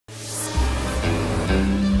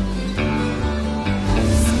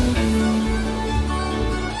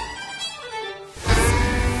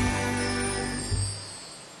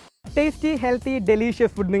Tasty healthy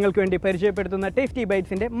delicious food നിങ്ങൾക്ക് വേണ്ടി പരിചയപ്പെടുത്തുന്ന ടേസ്റ്റി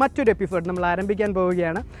ബൈറ്റ്സിൻ്റെ മറ്റൊരു എപ്പിസോഡ് നമ്മൾ ആരംഭിക്കാൻ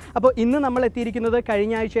പോവുകയാണ്. അപ്പോൾ ഇന്ന് നമ്മൾ എത്തിയിരിക്കുന്നത്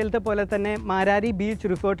കഴിഞ്ഞ ആഴ്ചയിലത്തെ പോലെ തന്നെ മാരാരി ബീച്ച്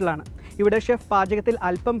റിസോർട്ടിലാണ്. ഇവിടെ ഷെഫ് പാചകത്തിൽ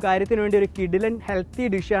അല്പം കാര്യത്തിന് വേണ്ടി ഒരു കിഡിലൻ ഹെൽത്തി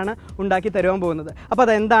ഡിഷാണ് ഉണ്ടാക്കി തരുവാൻ പോകുന്നത്. അപ്പോൾ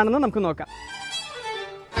അതെന്താണെന്ന് നമുക്ക് നോക്കാം.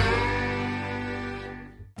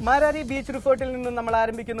 മാരാരി ബീച്ച് റിസോർട്ടിൽ നിന്ന് നമ്മൾ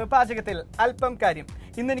ആരംഭിക്കുന്നു പാചകത്തിൽ അല്പം കാര്യം.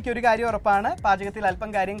 ഇന്ന് എനിക്കൊരു കാര്യം ഉറപ്പാണ്, പാചകത്തിൽ അല്പം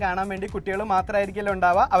കാര്യം കാണാൻ വേണ്ടി കുട്ടികൾ മാത്രമായിരിക്കില്ല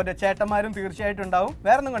ഉണ്ടാവുക, അവരുടെ ചേട്ടന്മാരും തീർച്ചയായിട്ടും ഉണ്ടാവും.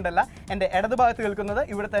 വേറെ ഒന്നും കൊണ്ടല്ല, എൻ്റെ ഇടത് ഭാഗത്ത് നിൽക്കുന്നത്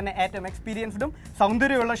ഇവിടെ തന്നെ ഏറ്റവും എക്സ്പീരിയൻസ്ഡും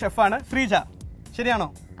സൗന്ദര്യമുള്ള ഷെഫാണ് ശ്രീജ. ശരിയാണോ?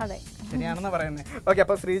 അതെ, ശരിയാണെന്ന് പറയുന്നത്. ഓക്കെ,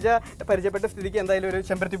 അപ്പോൾ ശ്രീജ പരിചയപ്പെട്ട സ്ഥിതിക്ക് എന്തായാലും ഒരു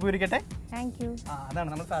ചെമ്പരത്തി പൂരിക്കട്ടെ. Thank you. അതാണ്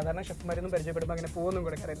നമ്മൾ സാധാരണ ഷെഫ്മാരൊന്നും പരിചയപ്പെടുമ്പോൾ അങ്ങനെ പൂവൊന്നും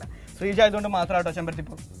കൊടുക്കാറില്ല. ശ്രീജ ആയതുകൊണ്ട് മാത്രമാട്ടോ ചെമ്പരത്തി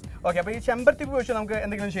പൂ. ഓക്കെ, അപ്പോൾ ഈ ചെമ്പരത്തി പൂ വെച്ച് നമുക്ക്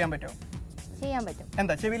എന്തെങ്കിലും ചെയ്യാൻ പറ്റുമോ? ചെയ്യാൻ പറ്റും.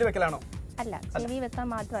 എന്താ, ചെവിയിൽ വെക്കലാണോ? അല്ല, ചെവി വെക്കാൻ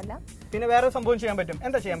മാത്രമല്ല, പിന്നെ വേറെ സംഭവം ചെയ്യാൻ പറ്റും.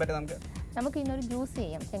 എന്താ ചെയ്യാൻ പറ്റും നമുക്ക് ഇന്നൊരു ജ്യൂസ്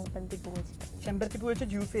ചെയ്യാം. ചെമ്പരത്തി പൂ വെച്ചിട്ട് ചെമ്പരത്തി പൂ വെച്ച്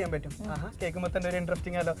ജ്യൂസ് ചെയ്യാൻ പറ്റും. കേൾക്കുമ്പോൾ തന്നെ ഒരു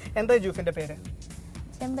ഇൻട്രസ്റ്റിംഗ് ആലോ. എന്താ ജ്യൂസിന്റെ പേര്?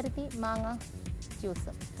 ചെമ്പരത്തി മാങ്ങ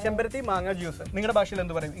ജ്യൂസ്. ചെമ്പരത്തി മാങ്ങ ജ്യൂസ്. നിങ്ങളുടെ ഭാഷയിൽ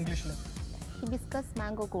എന്ത് പറയും? ഇംഗ്ലീഷിൽ ഹിബിസ്കസ്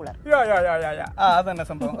മാംഗോ കൂളർ. അതന്നെ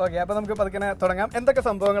സംഭവം. ഓക്കെ, അപ്പോൾ നമുക്ക് പതുക്കെ തുടങ്ങാം. എന്തൊക്കെ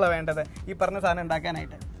സംഭവങ്ങളാണ് വേണ്ടത് ഈ പറഞ്ഞ സാധനം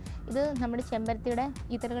ഉണ്ടാക്കാനായിട്ട്? ഇത് നമ്മുടെ ചെമ്പരത്തിയുടെ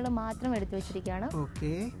ഇതളുകൾ മാത്രം എടുത്തു വെച്ചിരിക്കുകയാണ്.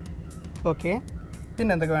 ഓക്കെ,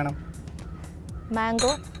 പിന്നെ എന്തൊക്കെ വേണം? മാംഗോ,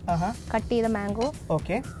 കട്ട് ചെയ്ത മാംഗോ.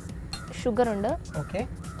 ഓക്കെ, ഷുഗർ ഉണ്ട്. Okay,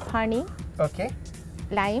 honey. ഓക്കെ,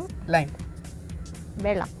 ലൈം,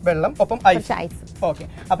 വെള്ളം, ഒപ്പം ഐസ്. ഓക്കെ,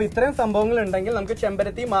 അപ്പോൾ ഇത്രയും സംഭവങ്ങൾ ഉണ്ടെങ്കിൽ നമുക്ക്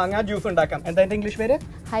ചെമ്പരത്തി മാങ്ങ ജ്യൂസ് ഉണ്ടാക്കാം. എന്താ അതിന്റെ ഇംഗ്ലീഷ് പേര്?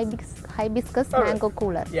 Hibiscus mango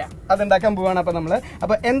cooler. അതുണ്ടാക്കാൻ പോവാണ്. അപ്പോൾ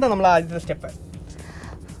അപ്പോൾ എന്താ നമ്മൾ ആദ്യത്തെ സ്റ്റെപ്പ്?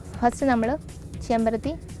 ഫസ്റ്റ് നമ്മൾ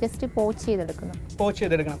ചെമ്പരത്തി ജസ്റ്റ് പോച്ച്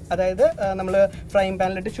ചെയ്തെടുക്കണം. അതായത് നമ്മൾ ഫ്രൈങ്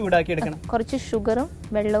പാനിലിട്ട് ചൂടാക്കി എടുക്കണം. കുറച്ച് ഷുഗറും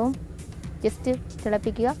വെള്ളവും ജസ്റ്റ്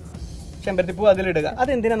തിളപ്പിക്കുക, ചെമ്പരത്തിപ്പൂ അതിലിടുക.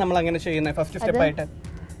 അതെന്തിനാ നമ്മൾ അങ്ങനെ ചെയ്യുന്നത് ഫസ്റ്റ് സ്റ്റെപ്പ് ആയിട്ട്?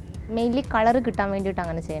 മെയിൻലി കളർ കിട്ടാൻ വേണ്ടിയിട്ട്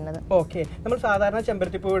അങ്ങനെ ചെയ്യുന്നത്. ഓക്കെ, നമ്മൾ സാധാരണ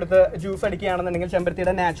ചെമ്പരത്തിപ്പൂ എടുത്ത് ജ്യൂസ് അടിക്കുകയാണെന്നുണ്ടെങ്കിൽ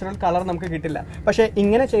ചെമ്പരത്തിയുടെ നാച്ചുറൽ കളർ നമുക്ക് കിട്ടില്ല. പക്ഷേ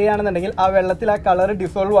ഇങ്ങനെ ചെയ്യുകയാണെന്നുണ്ടെങ്കിൽ ആ വെള്ളത്തിൽ ആ കളർ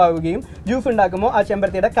ഡിസോൾവ് ആവുകയും ജ്യൂസ് ഉണ്ടാക്കുമ്പോൾ ആ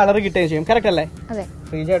ചെമ്പരത്തിയുടെ കളർ കിട്ടുകയും ചെയ്യും. കറക്റ്റ് അല്ലേ? അതെ.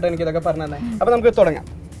 ഫ്രീജായിട്ട് എനിക്ക് ഇതൊക്കെ പറഞ്ഞു തന്നെ. അപ്പോൾ നമുക്ക് തുടങ്ങാം.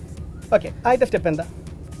 ഓക്കെ, ആദ്യത്തെ സ്റ്റെപ്പ് എന്താ?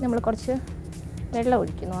 നമ്മൾ കുറച്ച് വെള്ളം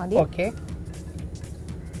ഒഴിക്കുന്നു ആദ്യം. ഓക്കെ,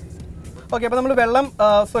 അപ്പോൾ നമ്മൾ വെള്ളം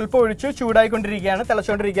സ്വല്പം ഒഴിച്ച് ചൂടായിക്കൊണ്ടിരിക്കുകയാണ്,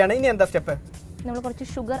 തിളച്ചുകൊണ്ടിരിക്കുകയാണ്. ഇനി എന്താ സ്റ്റെപ്പ്? നമ്മൾ കുറച്ച്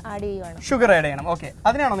ഷുഗർ ആഡ് ചെയ്യുകയാണ്. ഷുഗർ ആഡ് ചെയ്യണം. ഓക്കെ,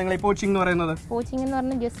 അതിനാണോ നിങ്ങൾ ഈ പോച്ചിങ് എന്ന് പറയുന്നത്? പോച്ചിങ് എന്ന്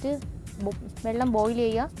പറഞ്ഞാൽ ജസ്റ്റ് വെള്ളം ബോയിൽ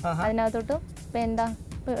ചെയ്യുക, അതിനകത്തോട്ട് ഇപ്പം എന്താ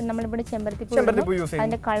നമ്മളിവിടെ ചെമ്പരത്തി യൂസ്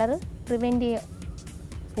അതിന്റെ കളർ പ്രിവെന്റ്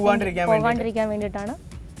പോവാണ്ടിരിക്കാൻ വേണ്ടിയിട്ടാണ്.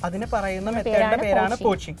 അതിന് പറയുന്ന മെത്തേഡിന്റെ പേരാണ്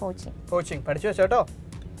പോച്ചിങ്. പഠിച്ചു വെച്ചോട്ടോ.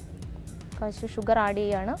 കുറച്ച് ഷുഗർ ആഡ്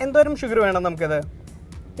ചെയ്യാണ്. എന്തോരം ഷുഗർ വേണം നമുക്കത്?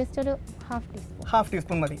 ജസ്റ്റ് ഒരു ഹാഫ്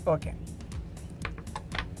ടീസ്പൂൺ മതി. ഓക്കെ,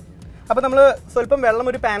 അപ്പോൾ നമ്മൾ സ്വല്പം വെള്ളം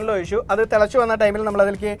ഒരു പാനിൽ ഒഴിച്ചു. അത് തിളച്ചു വന്ന ടൈമിൽ നമ്മൾ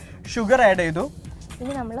അതിലേക്ക് ഷുഗർ ആഡ് ചെയ്തു.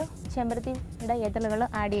 ഇനി നമ്മൾ ചെമ്പരത്തിയുടെ ഇതളുകൾ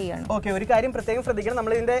ആഡ് ചെയ്യുകയാണ്. ഓക്കെ, ഒരു കാര്യം പ്രത്യേകം ശ്രദ്ധിക്കണം,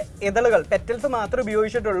 നമ്മൾ ഇതിന്റെ ഇതളുകൾ പെറ്റൽസ് മാത്രമേ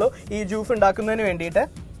ഉപയോഗിച്ചിട്ടുള്ളൂ ഈ ജ്യൂസ് ഉണ്ടാക്കുന്നതിന് വേണ്ടിയിട്ട്.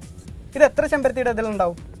 ഇത് എത്ര ചെമ്പരത്തിയുടെ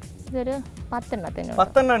ഇതളുണ്ടാവും? ഇതൊരു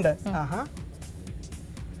 10 ഉണ്ട്.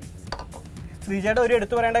 ശ്രീജയുടെ ഒരു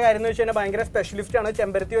എടുത്തു പറയേണ്ട കാര്യം എന്ന് വെച്ച് കഴിഞ്ഞാൽ ഭയങ്കര സ്പെഷ്യലിസ്റ്റ് ആണ്.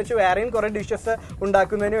 ചെമ്പരത്തി വെച്ച് വേറെയും കുറെ ഡിഷസ്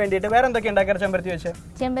ഉണ്ടാക്കുന്നതിന് വേണ്ടിയിട്ട്. വേറെ എന്തൊക്കെ ഉണ്ടാക്കാം ചെമ്പരത്തി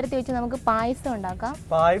വെച്ച്? നമുക്ക് പായസം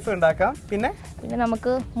ഉണ്ടാക്കാം. പിന്നെ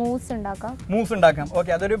നമുക്ക് മൂസ് ഉണ്ടാക്കാം.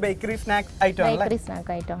 ഓക്കെ, അതൊരു ബേക്കറി സ്നാക്ക് ഐറ്റം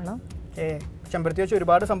ആണ്. ചെമ്പരത്തി വെച്ച്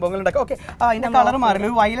ഒരുപാട് സംഭവങ്ങൾ ഉണ്ടാക്കാം. ഓക്കെ, അതിന്റെ കളർ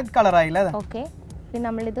മാറില്ല, വയലറ്റ് കളർ ആയില്ലേ? ഓക്കെ, പിന്നെ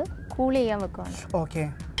നമ്മളിത് കൂൾ ചെയ്യാൻ വെക്കുവാണ്. ഓക്കെ,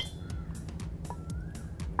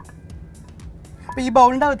 അപ്പോൾ ഈ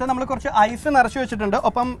ബൗളിൻ്റെ അകത്ത് നമ്മൾ കുറച്ച് ഐസ് നിറച്ച് വെച്ചിട്ടുണ്ട്,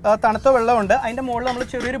 ഒപ്പം തണുത്ത വെള്ളമുണ്ട്. അതിൻ്റെ മുകളിൽ നമ്മൾ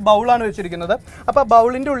ചെറിയൊരു ബൗളാണ് വെച്ചിരിക്കുന്നത്. അപ്പോൾ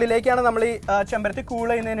ബൗളിൻ്റെ ഉള്ളിലേക്കാണ് നമ്മൾ ഈ ചെമ്പരത്തി കൂൾ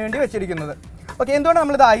ചെയ്യുന്നതിന് വേണ്ടി വെച്ചിരിക്കുന്നത്. ഓക്കെ, എന്തുകൊണ്ട്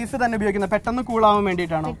നമ്മളിത് ഐസ് തന്നെ ഉപയോഗിക്കുന്നത്? പെട്ടെന്ന് കൂളാവാൻ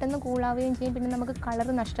വേണ്ടിയിട്ടാണോ? പെട്ടെന്ന് കൂളാവുകയും ചെയ്യും, പിന്നെ നമുക്ക് കളർ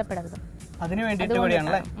നഷ്ടപ്പെടരുത്, അതിന് വേണ്ടിയിട്ട്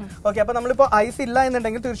കൂടിയാണല്ലേ? ഓക്കെ, അപ്പോൾ നമ്മളിപ്പോൾ ഐസ് ഇല്ല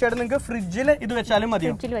എന്നുണ്ടെങ്കിൽ തീർച്ചയായിട്ടും നിങ്ങൾക്ക് ഫ്രിഡ്ജിൽ ഇത് വെച്ചാലും മതി.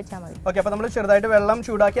 ഓക്കെ, അപ്പോൾ നമ്മൾ ചെറുതായിട്ട് വെള്ളം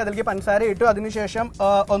ചൂടാക്കി അതിലേക്ക് പഞ്ചസാര ഇട്ടു. അതിനുശേഷം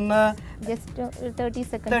ഒന്ന് ജസ്റ്റ് 30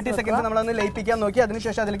 സെക്കൻഡ്സ് നമ്മളൊന്ന് ലയിപ്പിക്കാൻ നോക്കി.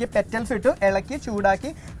 അതിനുശേഷം അതിലേക്ക് പെറ്റൽസ് ഇട്ടു ഇളക്കി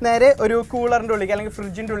ചൂടാക്കി നേരെ ഒരു കൂളറിന്റെ ഉള്ളിലേക്ക് അല്ലെങ്കിൽ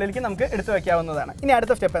ഫ്രിഡ്ജിന്റെ ഉള്ളിലേക്ക് നമുക്ക് എടുത്തു വെക്കാവുന്നതാണ്. ഇനി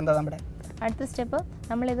അടുത്ത സ്റ്റെപ്പ് എന്താ? അടുത്ത സ്റ്റെപ്പ്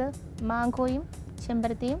നമ്മളിത് മാംഗോയും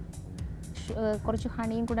ചെമ്പരത്തിയും കുറച്ച്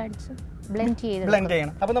ഹണിയും കൂടെ അടിച്ച് ബ്ലെൻഡ്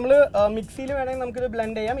ചെയ്യണം. അപ്പോൾ നമ്മൾ മിക്സിയിൽ വേണമെങ്കിൽ നമുക്കിത്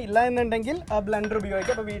ബ്ലെൻഡ് ചെയ്യാം, ഇല്ല എന്നുണ്ടെങ്കിൽ ബ്ലെൻഡർ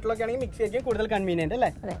ഉപയോഗിക്കാം. അപ്പോൾ വീട്ടിലൊക്കെ ആണെങ്കിൽ മിക്സി ആയിരിക്കും കൂടുതൽ കൺവീനിയന്റ് അല്ലേ?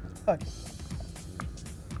 ഓക്കെ,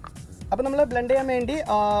 അപ്പോൾ നമ്മൾ ബ്ലെൻഡ് ചെയ്യാൻ വേണ്ടി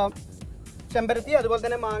ചെമ്പരത്തി അതുപോലെ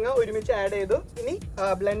തന്നെ മാങ്ങ ഒരുമിച്ച് ആഡ് ചെയ്തു. ഇനി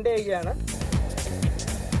ബ്ലെൻഡ് ചെയ്യുകയാണ്.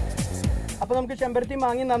 അപ്പോൾ നമുക്ക് ചെമ്പരത്തി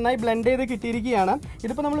മാങ്ങി നന്നായി ബ്ലെൻഡ് ചെയ്ത് കിട്ടിയിരിക്കുകയാണ്.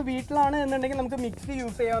 ഇതിപ്പോൾ നമ്മൾ വീട്ടിലാണ് എന്നുണ്ടെങ്കിൽ നമുക്ക് മിക്സി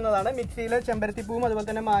യൂസ് ചെയ്യാവുന്നതാണ്. മിക്സിയിൽ ചെമ്പരത്തിപ്പൂവും അതുപോലെ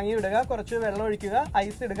തന്നെ മാങ്ങി ഇടുക, കുറച്ച് വെള്ളം ഒഴിക്കുക,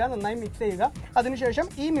 ഐസ് ഇടുക, നന്നായി മിക്സ് ചെയ്യുക. അതിനുശേഷം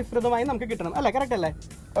ഈ മിശ്രിതമായി നമുക്ക് കിട്ടണം അല്ലേ? കറക്റ്റ് അല്ലേ?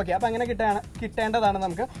 ഓക്കെ, അപ്പോൾ അങ്ങനെ കിട്ടേണ്ടതാണ്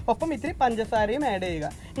നമുക്ക്. ഒപ്പം ഇത്തിരി പഞ്ചസാരയും ആഡ് ചെയ്യുക.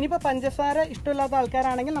 ഇനിയിപ്പോൾ പഞ്ചസാര ഇഷ്ടമില്ലാത്ത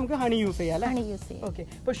ആൾക്കാരാണെങ്കിൽ നമുക്ക് ഹണി യൂസ് ചെയ്യാം അല്ലേ? ഹണി യൂസ് ചെയ്യാം. ഓക്കെ,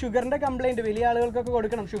 ഇപ്പോൾ ഷുഗറിൻ്റെ കംപ്ലയിൻറ്റ് വലിയ ആളുകൾക്കൊക്കെ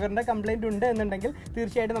കൊടുക്കണം. ഷുഗറിൻ്റെ കംപ്ലയിൻറ്റ് ഉണ്ട് എന്നുണ്ടെങ്കിൽ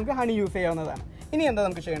തീർച്ചയായിട്ടും നമുക്ക് ഹണി യൂസ് ചെയ്യാവുന്നതാണ്. ഇനി എന്താ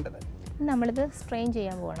നമുക്ക് ചെയ്യേണ്ടത്? നമ്മളിത് സ്ട്രെയിൻ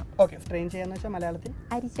ചെയ്യാൻ പോകണം. ഓക്കെ, സ്ട്രെയിൻ ചെയ്യാന്ന് വെച്ചാൽ മലയാളത്തിൽ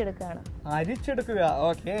അരിച്ചെടുക്കുകയാണ്. അരിച്ചെടുക്കുക.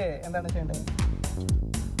 ഓക്കെ, എന്താണ് ചെയ്യേണ്ടത്?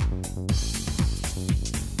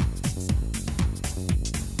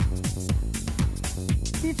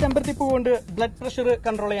 ഈ ചെമ്പരത്തിപ്പൂ കൊണ്ട് ബ്ലഡ് പ്രഷർ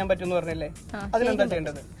കൺട്രോൾ ചെയ്യാൻ പറ്റുമെന്ന് പറഞ്ഞല്ലേ? അതിനെന്താ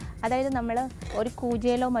ചെയ്യേണ്ടത്? അതായത് നമ്മൾ ഒരു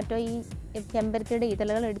കൂജയിലോ മറ്റോ ഈ ചെമ്പരത്തിയുടെ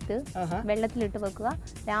ഇതളുകൾ എടുത്ത് വെള്ളത്തിലിട്ട് വെക്കുക.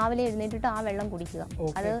 രാവിലെ എഴുന്നേറ്റിട്ട് ആ വെള്ളം കുടിക്കുക.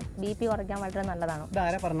 അത് BP കുറയ്ക്കാൻ വളരെ നല്ലതാണ്.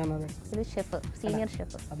 ഇതാരാ പറഞ്ഞത്? ഇത് ഷെഫ്, സീനിയർ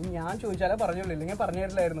ഷെഫ്. അത് ഞാൻ ചോദിച്ചാലേ പറഞ്ഞുള്ളൂ, ഇല്ലെങ്കിൽ പറഞ്ഞു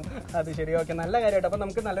തരില്ലായിരുന്നു. അത് ശരി. ഓക്കെ, നല്ല കാര്യമായിട്ട്. അപ്പോൾ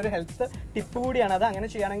നമുക്ക് നല്ലൊരു ഹെൽത്ത് ടിപ്പ് കൂടിയാണ് അത്. അങ്ങനെ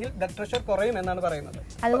ചെയ്യുകയാണെങ്കിൽ ബ്ലഡ് പ്രഷർ കുറയും എന്നാണ് പറയുന്നത്.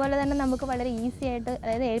 അതുപോലെ തന്നെ നമുക്ക് വളരെ ഈസി ആയിട്ട്,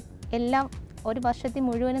 അതായത് എല്ലാം ഒരു വർഷത്തിൽ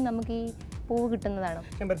മുഴുവനും നമുക്ക് ഈ പൂവ് കിട്ടുന്നതാണ്,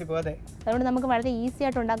 ചെമ്പരത്തിപ്പൂ. അതെ, അതുകൊണ്ട് നമുക്ക് വളരെ ഈസി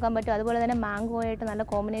ആയിട്ട് ഉണ്ടാക്കാൻ പറ്റും. അതുപോലെ തന്നെ മാംഗോ ആയിട്ട് നല്ല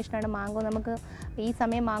കോമ്പിനേഷനാണ്. മാംഗോ നമുക്ക് ഈ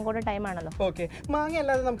സമയം മാംഗോയുടെ ടൈമാണല്ലോ. ഓക്കെ, മാങ്ങ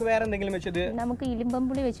അല്ലാതെ നമുക്ക് വേറെ എന്തെങ്കിലും വെച്ചത്? നമുക്ക്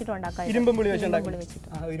ഇരുമ്പമ്പുളി വെച്ചിട്ട് ഉണ്ടാക്കാം. ഇരുമ്പമ്പുളി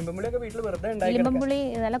വീട്ടിൽ വെറുതെ ഉണ്ടാക്കി. ഇരുമ്പമ്പുളി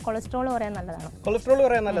നല്ല കൊളസ്ട്രോൾ പറയാൻ നല്ലതാണ്. കൊളസ്ട്രോൾ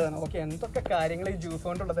പറയാൻ നല്ലതാണ്. ഓക്കെ, എന്തൊക്കെ കാര്യങ്ങൾ ഈ ജ്യൂസ്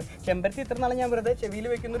കൊണ്ടുള്ളത്. ചെമ്പരത്തി ഇത്ര നാളെ ഞാൻ വെറുതെ ചെവിയിൽ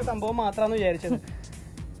വെക്കുന്ന ഒരു സംഭവം മാത്രമാണ് വിചാരിച്ചത്.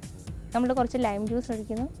 നമ്മൾ കുറച്ച് ലൈം ജ്യൂസ്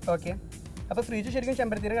ഒഴിക്കുന്നു. ഓക്കെ, അപ്പോൾ ശ്രീജു ശരിക്കും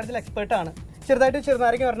ചെമ്പരത്തിയുടെ കാര്യത്തിൽ എക്സ്പെർട്ട് ആണ്. ചെറുതായിട്ട്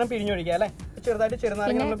ചെറുനാരങ്ങ ഒരെണ്ണം പിഴിഞ്ഞൊഴിക്കുക അല്ലേ? ചെറുതായിട്ട്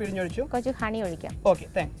ചെറുനാരങ്ങ നമ്മൾ പിഴിഞ്ഞൊഴിച്ചു. കുറച്ച് ഹണി ഒഴിക്കാം. ഓക്കെ,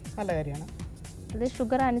 താങ്ക്സ്, നല്ല കാര്യമാണ്. ഇത്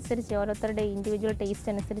ഷുഗർ അനുസരിച്ച് ഓരോരുത്തരുടെ ഇൻഡിവിജ്വൽ ടേസ്റ്റ്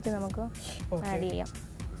അനുസരിച്ച് നമുക്ക് ആഡ് ചെയ്യാം.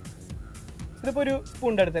 ഇതിപ്പോൾ ഒരു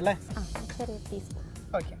സ്പൂണിൻ്റെ അടുത്തല്ലേ? ചെറിയ ടീസ്പൂൺ.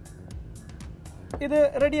 ഓക്കെ, ഇത്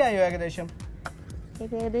റെഡി ആയോ ഏകദേശം?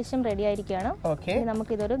 ഇത് ഏകദേശം റെഡി ആയിരിക്കുകയാണ്. ഓക്കെ,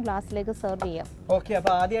 നമുക്ക് ഇതൊരു ഗ്ലാസ്സിലേക്ക് സെർവ് ചെയ്യാം. ഓക്കെ,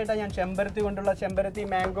 അപ്പോൾ ആദ്യമായിട്ടാണ് ഞാൻ ചെമ്പരത്തി കൊണ്ടുള്ള ചെമ്പരത്തി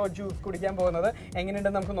മാംഗോ ജ്യൂസ് കുടിക്കാൻ പോകുന്നത്.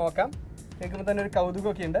 എങ്ങനെയുണ്ടെന്ന് നമുക്ക് നോക്കാം. കേൾക്കുമ്പോൾ തന്നെ ഒരു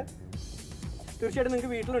കൗതുകമൊക്കെ ഉണ്ട്. തീർച്ചയായിട്ടും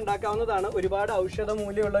നിങ്ങൾക്ക് വീട്ടിലുണ്ടാക്കാവുന്നതാണ്. ഒരുപാട് ഔഷധ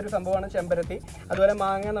മൂല്യമുള്ള ഒരു സംഭവമാണ് ചെമ്പരത്തി. അതുപോലെ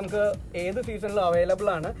മാങ്ങ നമുക്ക് ഏത് സീസണിലും അവൈലബിൾ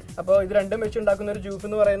ആണ്. അപ്പോൾ ഇത് രണ്ടും വെച്ച് ഉണ്ടാക്കുന്ന ഒരു ജ്യൂസ്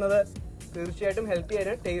എന്ന് പറയുന്നത് തീർച്ചയായിട്ടും ഹെൽത്തി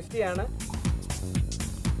ആയിട്ട് ടേസ്റ്റിയാണ്.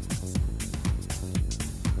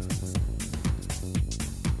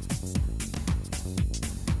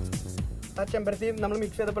 ആ ചെമ്പരത്തി നമ്മൾ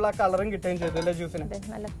മിക്സ് ചെയ്തപ്പോൾ ആ കളറും കിട്ടുകയും ചെയ്തു അല്ലേ ജ്യൂസിന്?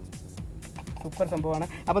 നല്ല സൂപ്പർ സംഭവമാണ്.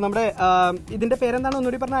 അപ്പോൾ നമ്മുടെ ഇതിന്റെ പേരെന്താണ്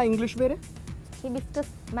ഒന്നുകൂടി പറഞ്ഞാൽ? ഇംഗ്ലീഷ് പേര്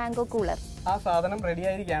ഹിബിസ്കസ് മാംഗോ കൂളർ. ആ സാധനം റെഡി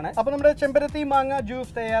ആയിരിക്കുകയാണ്. അപ്പോൾ നമ്മുടെ ചെമ്പരത്തി മാങ്ങ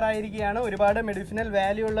ജ്യൂസ് തയ്യാറായിരിക്കുകയാണ്. ഒരുപാട് മെഡിസിനൽ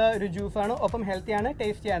വാല്യൂ ഉള്ള ഒരു ജ്യൂസാണ്. ഒപ്പം ഹെൽത്തിയാണ്,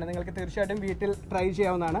 ടേസ്റ്റിയാണ്. നിങ്ങൾക്ക് തീർച്ചയായിട്ടും വീട്ടിൽ ട്രൈ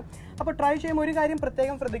ചെയ്യാവുന്നതാണ്. അപ്പോൾ ട്രൈ ചെയ്യുമ്പോൾ ഒരു കാര്യം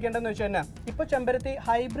പ്രത്യേകം ശ്രദ്ധിക്കേണ്ടതെന്ന് വെച്ച് കഴിഞ്ഞാൽ ഇപ്പോൾ ചെമ്പരത്തി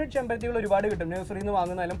ഹൈബ്രിഡ് ചെമ്പരത്തികൾ ഒരുപാട് കിട്ടും. നഴ്സറിയിൽ നിന്ന്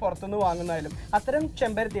വാങ്ങുന്നതായാലും പുറത്തുനിന്ന് വാങ്ങുന്നതായാലും അത്തരം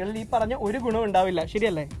ചെമ്പരത്തികളിൽ ഈ പറഞ്ഞ ഒരു ഗുണം ഉണ്ടാവില്ല.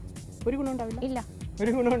 ശരിയല്ലേ? ഒരു ഗുണം ഉണ്ടാവില്ല. ഇല്ല,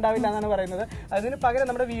 ഒരു ഗുണം ഉണ്ടാവില്ല എന്നാണ് പറയുന്നത്. അതിന് പകരം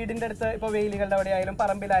നമ്മുടെ വീടിൻ്റെ അടുത്ത് ഇപ്പോൾ വേലികളുടെ അവിടെ ആയാലും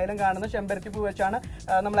പറമ്പിലായാലും കാണുന്ന ചെമ്പരത്തി പൂ വെച്ചാണ്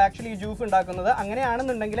നമ്മൾ ആക്ച്വലി ഈ ജ്യൂസ് ഉണ്ടാക്കുന്നത്.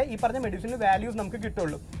 അങ്ങനെയാണെന്നുണ്ടെങ്കിൽ ഈ പറഞ്ഞ മെഡിസിനൽ വാല്യൂസ് നമുക്ക്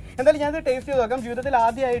കിട്ടുള്ളൂ. എന്തായാലും ഞാനത് ടേസ്റ്റ് ചെയ്ത് നോക്കാം. ജീവിതത്തിൽ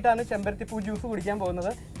ആദ്യമായിട്ടാണ് ചെമ്പരത്തി പൂ ജ്യൂസ് കുടിക്കാൻ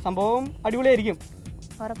പോകുന്നത്. സംഭവം അടിപൊളിയായിരിക്കും,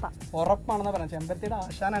 ഉറപ്പാണെന്ന് പറയാം. ചെമ്പരത്തിയുടെ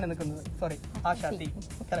ആശാനാണ് നിൽക്കുന്നത്. സോറി, ആശാത്തി.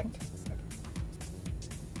 കറക്റ്റ്.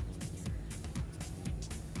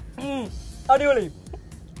 അടിപൊളി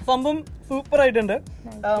സംഭവം, സൂപ്പർ ആയിട്ടുണ്ട്.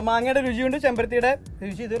 മാങ്ങയുടെ രുചിയുണ്ട്, ചെമ്പരത്തിയുടെ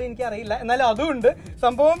രുചി ഇതുവരെ എനിക്ക് അറിയില്ല, എന്നാലും അതും ഉണ്ട്.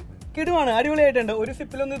 സംഭവം കിടുവാണ്, അടിപൊളിയായിട്ടുണ്ട്. ഒരു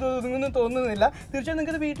സിപ്പിലൊന്നും ഇത് ഒതുങ്ങുന്നു തോന്നുന്നില്ല. തീർച്ചയായും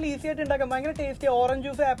നിങ്ങൾക്ക് ഇത് വീട്ടിൽ ഈസി ആയിട്ട് ഉണ്ടാക്കാം. ഭയങ്കര ടേസ്റ്റി. Orange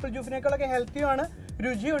juice apple ജ്യൂസിനേക്കാളൊക്കെ ഹെൽത്തിയുമാണ്,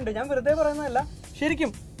 രുചിയുണ്ട്. ഞാൻ വെറുതെ പറയുന്നതല്ല,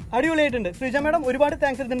 ശരിക്കും അടിപൊളിയായിട്ടുണ്ട്. ശ്രീജ മാഡം ഒരുപാട്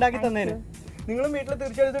താങ്ക്സ് ഇത് ഉണ്ടാക്കി തന്നതിന്. നിങ്ങളും വീട്ടിൽ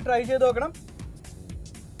തീർച്ചയായും ഇത് ട്രൈ ചെയ്ത് നോക്കണം.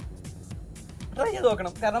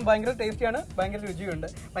 കാരണം ഭയങ്കര ടേസ്റ്റിയാണ്, ഭയങ്കര രുചിയുണ്ട്,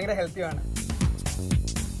 ഭയങ്കര ഹെൽത്തിയുമാണ്.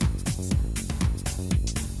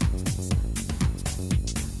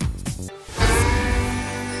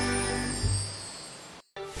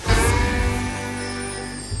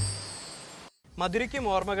 മധുരയ്ക്കും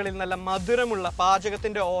ഓർമ്മകളിൽ നല്ല മധുരമുള്ള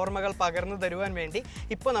പാചകത്തിൻ്റെ ഓർമ്മകൾ പകർന്നു തരുവാൻ വേണ്ടി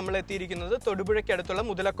ഇപ്പോൾ നമ്മൾ എത്തിയിരിക്കുന്നത് തൊടുപുഴയ്ക്കടുത്തുള്ള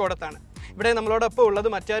മുതലക്കോടത്താണ്. ഇവിടെ നമ്മളോടൊപ്പം ഉള്ളത്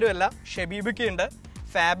മറ്റാരുമല്ല, ഷബീബിക്കുണ്ട്,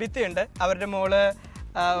 ഫാബിത്തയുണ്ട്, അവരുടെ മോള്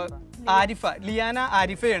ലിയാന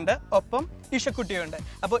ആരിഫയുണ്ട്, ഒപ്പം ഇഷക്കുട്ടിയുണ്ട്.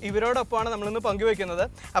 അപ്പോൾ ഇവരോടൊപ്പമാണ് നമ്മളിന്ന് പങ്കുവെക്കുന്നത്.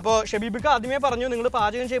 അപ്പോൾ ഷബീബിക്ക് ആദ്യമേ പറഞ്ഞു, നിങ്ങൾ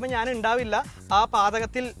പാചകം ചെയ്യുമ്പോൾ ഞാൻ ഉണ്ടാവില്ല, ആ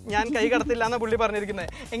പാചകത്തിൽ ഞാൻ കൈ കടത്തില്ല എന്നാണ് പുള്ളി പറഞ്ഞിരിക്കുന്നത്.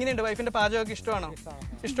 എങ്ങനെയുണ്ട് വൈഫിൻ്റെ പാചകമൊക്കെ ഇഷ്ടമാണോ?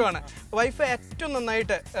 ഇഷ്ടമാണ്. വൈഫ് ഏറ്റവും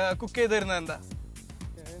നന്നായിട്ട് കുക്ക് ചെയ്ത് തരുന്നത് എന്താ?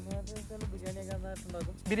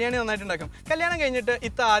 ബിരിയാണി നന്നായിട്ട് ഉണ്ടാക്കും. കല്യാണം കഴിഞ്ഞിട്ട്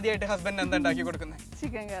ഇത്ത ആദ്യമായിട്ട് ഹസ്ബൻഡ് എന്താ ഉണ്ടാക്കി കൊടുക്കുന്നത്?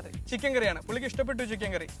 ചിക്കൻ കറി. ചിക്കൻ കറിയാണ്. പുള്ളിക്ക് ഇഷ്ടപ്പെട്ടു ചിക്കൻ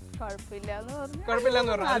കറി?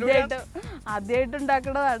 കുഴപ്പമില്ലാന്ന് പറഞ്ഞു. ആദ്യമായിട്ട്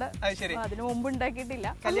ഉണ്ടാക്കുന്നതാണ്. അത് ശരി. അതിനു മുമ്പ് ഉണ്ടാക്കിയിട്ടില്ല.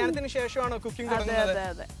 കല്യാണത്തിന് ശേഷമാണോ കുക്കിംഗ്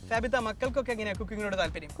തുടങ്ങുന്നത്? ഫാബിത്ത, മക്കൾക്കൊക്കെ എങ്ങനെയാ കുക്കിങ്ങിനോട്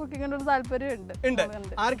താല്പര്യം? കുക്കിങ്ങിനോട് താല്പര്യം ഉണ്ട്.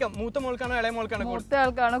 ആർക്കും? മൂത്ത മോൾക്കാണോ ഇളയ മോൾക്കാണോ? മൂത്ത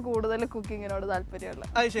ആൾക്കാണ് കൂടുതൽ കുക്കിങ്ങിനോട്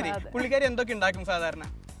താല്പര്യമുള്ളത്. അത് ശരി. പുള്ളിക്കാരി എന്തൊക്കെ ഉണ്ടാക്കും സാധാരണ?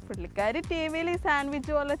 പുള്ളിക്കാരി ടിവിയിൽ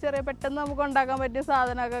സാൻഡ്വിച്ച് പോലെ ചെറിയ പെട്ടെന്ന് നമുക്ക് ഉണ്ടാക്കാൻ പറ്റിയ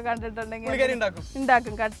സാധനമൊക്കെ കണ്ടിട്ടുണ്ടെങ്കിൽ ഉണ്ടാക്കും.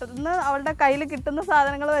 പെട്ടെന്ന് അവളുടെ കയ്യിൽ കിട്ടുന്ന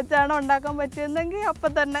സാധനങ്ങൾ വെച്ചാണ് ഉണ്ടാക്കാൻ പറ്റിയെന്നെങ്കിൽ അപ്പൊ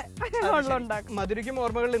തന്നെ ഉണ്ടാക്കും. മധുരയ്ക്കും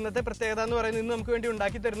ഓർമ്മകളിൽ ഇന്നത്തെ പ്രത്യേകത എന്ന് പറയുന്നത് ഇന്ന് നമുക്ക് വേണ്ടി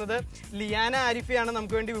ഉണ്ടാക്കി തരുന്നത് ലിയാന ആരിഫിയാണ്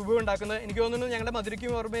നമുക്ക് വേണ്ടി വിഭവം ഉണ്ടാക്കുന്നത്. എനിക്ക് തോന്നുന്നു ഞങ്ങളുടെ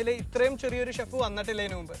മധുരയ്ക്കും ഓർമ്മയിൽ ഇത്രയും ചെറിയൊരു ഷെഫ് വന്നിട്ടില്ല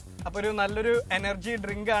ഇതിനു മുമ്പ്. അപ്പൊ ഒരു നല്ലൊരു എനർജി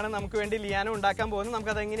ഡ്രിങ്ക് ആണ് നമുക്ക് വേണ്ടി ലിയാന ഉണ്ടാക്കാൻ പോകുന്നത്.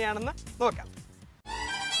 നമുക്ക് അതെങ്ങനെയാണെന്ന് നോക്കാം.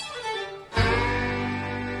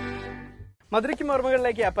 മധുരയ്ക്കും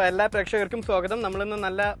ഓർമ്മകളിലേക്ക് അപ്പൊ എല്ലാ പ്രേക്ഷകർക്കും സ്വാഗതം. നമ്മളിന്ന്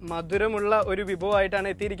നല്ല മധുരമുള്ള ഒരു വിഭവമായിട്ടാണ്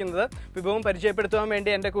എത്തിയിരിക്കുന്നത്. വിഭവം പരിചയപ്പെടുത്തുവാൻ വേണ്ടി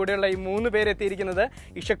എൻ്റെ കൂടെയുള്ള ഈ 3 പേര് എത്തിയിരിക്കുന്നത്.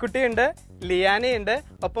 ഇഷക്കുട്ടിയുണ്ട്, ലിയാനയുണ്ട്,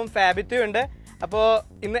 ഒപ്പം ഫാബിത്തുണ്ട്. അപ്പോൾ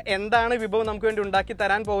ഇന്ന് എന്താണ് വിഭവം നമുക്ക് വേണ്ടി ഉണ്ടാക്കി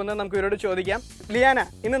തരാൻ പോകുന്നത് നമുക്ക് ഇവരോട് ചോദിക്കാം. ലിയാന,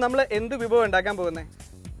 ഇന്ന് നമ്മൾ എന്ത് വിഭവം ഉണ്ടാക്കാൻ പോകുന്നത്?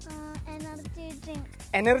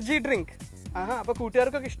 Energy drink. ആഹാ, അപ്പൊ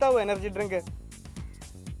കൂട്ടുകാർക്കൊക്കെ ഇഷ്ടാവും എനർജി ഡ്രിങ്ക്?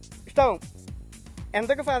 ഇഷ്ടാവും.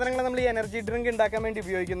 എന്തൊക്കെ സാധനങ്ങളാണ് നമ്മൾ ഈ എനർജി ഡ്രിങ്ക് ഉണ്ടാക്കാൻ വേണ്ടി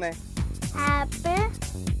ഉപയോഗിക്കുന്നത്? Apple,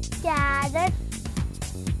 carrot,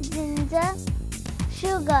 ginger,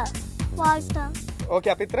 sugar, water. Okay,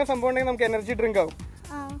 അപ്പൊ ഇത്രയും സംഭവം ഉണ്ടെങ്കിൽ നമുക്ക് എനർജി ഡ്രിങ്ക് ആവും.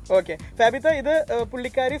 ഓക്കെ ഫാബിത്ത, ഇത്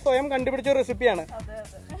പുള്ളിക്കാരി സ്വയം കണ്ടുപിടിച്ച റെസിപ്പിയാണ്.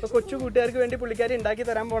 അപ്പൊ കൊച്ചു കൂട്ടുകാർക്ക് വേണ്ടി പുള്ളിക്കാരി ഉണ്ടാക്കി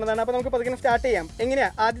തരാൻ പോണതാണ്. അപ്പൊ നമുക്ക് പതുക്കെ സ്റ്റാർട്ട് ചെയ്യാം. എങ്ങനെയാ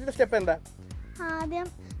ആദ്യത്തെ സ്റ്റെപ്പ് എന്താ? ആദ്യം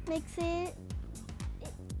മിക്സി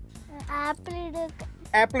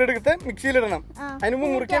ആപ്പിൾ എടുത്ത് മിക്സിയിൽ ഇടണം. അതിന്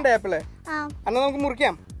മുമ്പ് മുറിക്കേണ്ട ആപ്പിള്? എന്നാ നമുക്ക്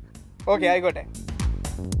മുറിക്കാം. ഓക്കെ, ആയിക്കോട്ടെ.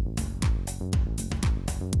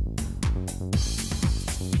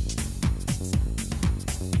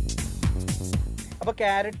 അപ്പൊ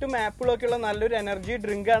ക്യാരറ്റും ആപ്പിളും ഒക്കെ ഉള്ള നല്ലൊരു എനർജി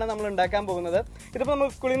ഡ്രിങ്ക് ആണ് നമ്മൾ ഉണ്ടാക്കാൻ പോകുന്നത്. ഇതിപ്പോ നമ്മൾ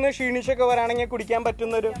സ്കൂളിൽ നിന്ന് ക്ഷീണിച്ചൊക്കെ വരാണെങ്കിൽ കുടിക്കാൻ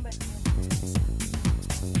പറ്റുന്നൊരു.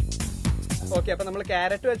 ഓക്കെ, അപ്പൊ നമ്മൾ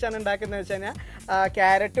ക്യാരറ്റ് വെച്ചാണ് ഉണ്ടാക്കുന്നത് വെച്ച് കഴിഞ്ഞാൽ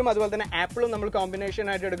ക്യാരറ്റും അതുപോലെ തന്നെ ആപ്പിളും നമ്മൾ കോമ്പിനേഷൻ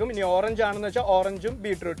ആയിട്ട് എടുക്കും. ഇനി ഓറഞ്ച് ആണെന്ന് വെച്ചാൽ ഓറഞ്ചും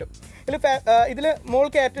ബീട്രൂട്ടും. ഇതില്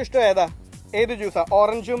മോൾക്ക് ഏറ്റവും ഇഷ്ടം ഏതാ? ഏത് ജ്യൂസാ?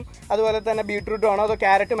 ഓറഞ്ചും അതുപോലെ തന്നെ ബീട്രൂട്ടും ആണോ അതോ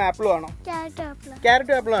ക്യാരറ്റും ആപ്പിളും ആണോ?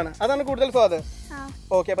 ക്യാരറ്റും ആപ്പിളും ആണ്. അതാണ് കൂടുതൽ സ്വാദ്.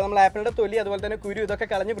 ഓക്കെ, അപ്പൊ നമ്മൾ ആപ്പിളിന്റെ തൊലി അതുപോലെ തന്നെ കുരു ഇതൊക്കെ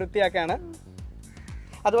കളഞ്ഞ് വൃത്തിയാക്കാണ്.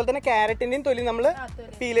 അതുപോലെ തന്നെ ക്യാരറ്റിന്റെയും തൊലി നമ്മൾ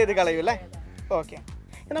പീൽ ചെയ്ത് കളയും അല്ലേ? ഓക്കെ,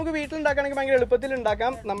 നമുക്ക് വീട്ടിലുണ്ടാക്കുകയാണെങ്കിൽ ഭയങ്കര എളുപ്പത്തിൽ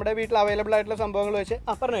ഉണ്ടാക്കാം. നമ്മുടെ വീട്ടിൽ അവൈലബിൾ ആയിട്ടുള്ള സംഭവങ്ങൾ വെച്ച്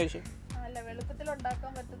പറഞ്ഞു ചോദിച്ചു.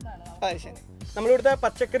 അത് ശരി. നമ്മളിവിടുത്തെ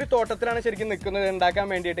പച്ചക്കറി തോട്ടത്തിലാണ് ശരിക്കും നിൽക്കുന്നത് ഉണ്ടാക്കാൻ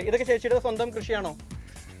വേണ്ടിയിട്ട്. ഇതൊക്കെ ചേച്ചിയുടെ സ്വന്തം കൃഷിയാണോ?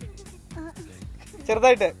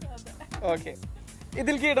 ചെറുതായിട്ട്. ഓക്കെ,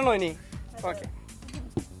 ഇതിലേക്ക് ഇടണോ ഇനി? ഓക്കെ,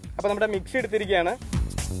 അപ്പൊ നമ്മുടെ മിക്സി എടുത്തിരിക്കുകയാണ്.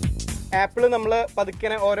 ആപ്പിള് നമ്മൾ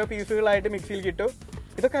പതുക്കനെ ഓരോ പീസുകളായിട്ട് മിക്സിയിൽ കിട്ടു.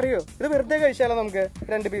 ഇതൊക്കെ അറിയോ? ഇത് വെറുതെ കഴിച്ചാലോ നമുക്ക്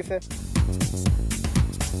 2 പീസ്?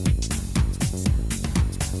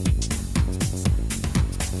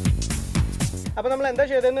 അപ്പൊ നമ്മൾ എന്താ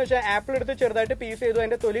ചെയ്തതെന്ന് വെച്ചാൽ ആപ്പിൾ എടുത്ത് ചെറുതായിട്ട് പീസ് ചെയ്തു,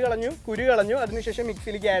 അതിന്റെ തൊലി കളഞ്ഞു, കുരു കളഞ്ഞു, അതിനുശേഷം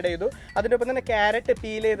മിക്സിയിലേക്ക് ആഡ് ചെയ്തു. അതിന്റെ ഒപ്പം തന്നെ ക്യാരറ്റ്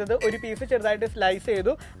പീൽ ചെയ്തത് ഒരു പീസ് ചെറുതായിട്ട് സ്ലൈസ്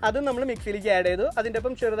ചെയ്തു, അതും നമ്മൾ മിക്സിയിലേക്ക് ആഡ് ചെയ്തു. അതിന്റെ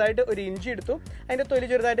ഒപ്പം ചെറുതായിട്ട് ഒരു ഇഞ്ചി എടുത്തു, അതിന്റെ തൊലി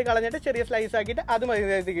ചെറുതായിട്ട് കളഞ്ഞിട്ട് ചെറിയ സ്ലൈസ് ആക്കിയിട്ട് അത്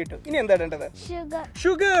മൈദയിലേക്ക് കിട്ടും. ഇനി എന്താ ഇടേണ്ടത്?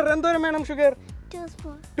 ഷുഗർ. എന്തോരം വേണം ഷുഗർ?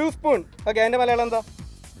 2 സ്പൂൺ. ഓക്കെ, അതിന്റെ മലയാളം എന്താ?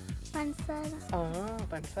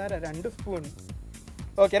 പഞ്ചസാര 2 സ്പൂൺ.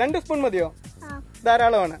 ഓക്കെ, 2 സ്പൂൺ മതിയോ?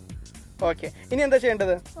 ധാരാളമാണ്. ഓക്കെ, ഇനി എന്താ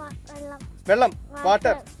ചെയ്യേണ്ടത്? വെള്ളം,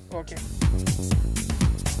 വാട്ടർ. ഓക്കെ,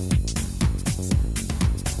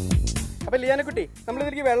 അപ്പൊ ലിയാനക്കുട്ടി, നമ്മൾ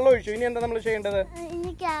ഇതിലേക്ക് വെള്ളം ഒഴിച്ചു. ഇനി എന്താ നമ്മൾ ചെയ്യേണ്ടത്?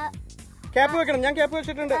 ക്യാപ്പ് വെക്കണം. ഞാൻ ക്യാപ്പ്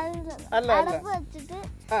വെച്ചിട്ടുണ്ട്. അല്ല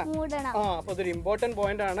അപ്പൊ അതൊരു ഇമ്പോർട്ടന്റ്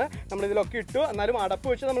പോയിന്റ് ആണ്. നമ്മൾ ഇതിലൊക്കെ ഇട്ടു, എന്നാലും അടപ്പ്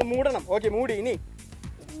വെച്ച് നമ്മൾ മൂടണം. ഓക്കെ, മൂടി. ഇനി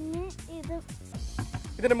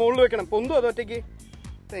ഇതിന്റെ മുകളിൽ വെക്കണം. പൊന്തു അതൊറ്റയ്ക്ക്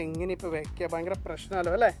എങ്ങനെ ഇപ്പൊ വെക്ക? ഭയങ്കര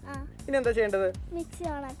പ്രശ്നമല്ലോ അല്ലേ? ഇനി എന്താ ചെയ്യേണ്ടത്? മിക്സി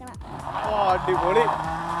ഓണാക്കണം. അടിപൊളി.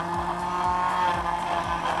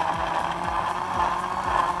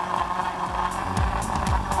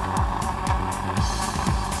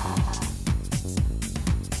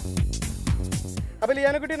 അപ്പൊ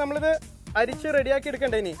ലിയാനക്കുട്ടി, നമ്മളിത് അരിച്ച് റെഡിയാക്കി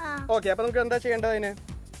എടുക്കണ്ടേ ഇനി? ഓക്കെ, അപ്പൊ നമുക്ക് എന്താ ചെയ്യേണ്ടത്? അതിന്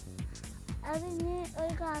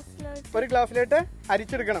ഒരു ഗ്ലാസ്സിലോട്ട്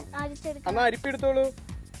അരിച്ചെടുക്കണം. എന്നാ അരിപ്പെടുത്തോളൂ.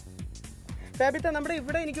 ഫാബിത്ത, നമ്മുടെ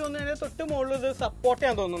ഇവിടെ എനിക്ക് തോന്നുന്നത് തൊട്ട് മുകളിൽ ഇത്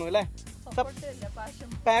സപ്പോർട്ടയാന്ന് തോന്നുന്നു അല്ലേ?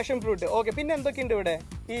 Passion fruit. ഓക്കെ, പിന്നെ എന്തൊക്കെയുണ്ട് ഇവിടെ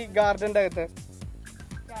ഈ ഗാർഡന്റെ അകത്ത്?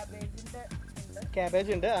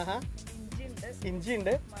 ക്യാബേജ് ഉണ്ട്. ആഹാ, ഇഞ്ചി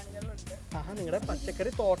ഉണ്ട്. ആഹാ, നിങ്ങളുടെ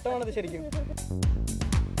പച്ചക്കറി തോട്ടമാണത് ശരിക്കും.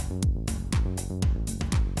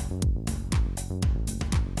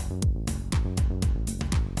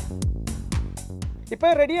 ഇപ്പൊ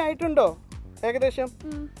റെഡി ആയിട്ടുണ്ടോ ഏകദേശം?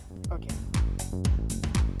 ഓക്കെ,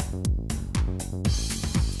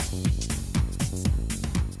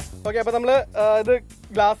 ഓക്കെ, അപ്പൊ നമ്മള് ഇത്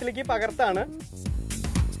ഗ്ലാസ്സിലേക്ക് പകർത്താണ്.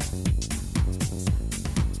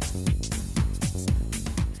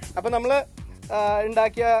 അപ്പൊ നമ്മള്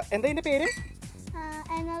ഉണ്ടാക്കിയ എന്താ ഇതിന്റെ പേര്?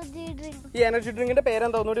 Energy drink. ഈ എനർജി ഡ്രിങ്കിന്റെ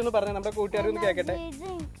പേരെന്താ ഒന്നുകൂടി ഒന്ന് പറഞ്ഞേ, നമ്മുടെ കൂട്ടുകാർ ഒന്ന് കേൾക്കട്ടെ.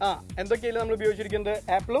 എന്തൊക്കെയാണ് നമ്മൾ ഉപയോഗിച്ചിരിക്കുന്നത്?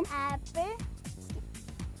 Apple,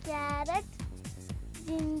 carrot,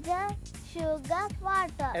 ginger, sugar,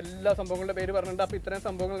 water, എല്ലാ സംഭവങ്ങളുടെ പേര് പറഞ്ഞിട്ടുണ്ട്. അപ്പൊ ഇത്രയും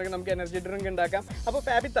സംഭവങ്ങളുണ്ടെങ്കിൽ നമുക്ക് എനർജി ഡ്രിങ്ക് ഉണ്ടാക്കാം. അപ്പൊ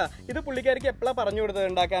ഫാബിത്ത, ഇത് പുള്ളിക്കാരിക്ക് എപ്പോഴാണ് പറഞ്ഞു കൊടുത്തത്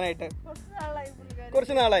ഉണ്ടാക്കാനായിട്ട്?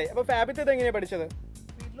 കുറച്ച് നാളായി. അപ്പൊ ഫാബിത്ത ഇത് എങ്ങനെയാ പഠിച്ചത്?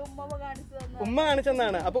 ഉമ്മ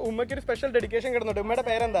കാണിച്ചെന്നാണ്. അപ്പൊ ഉമ്മയ്ക്ക് ഒരു സ്പെഷ്യൽ ഡെഡിക്കേഷൻ കിടന്നുണ്ട്. ഉമ്മയുടെ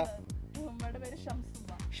പേരെന്താ?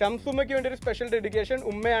 ഷംസുമ്മയ്ക്ക് വേണ്ടി ഒരു സ്പെഷ്യൽ ഡെഡിക്കേഷൻ.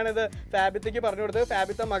 ഉമ്മയാണിത് ഫാബിത്തയ്ക്ക് പറഞ്ഞു കൊടുത്തത്.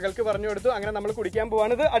 ഫാബിത്ത മകൾക്ക് പറഞ്ഞു കൊടുത്തു. അങ്ങനെ നമ്മൾ കുടിക്കാൻ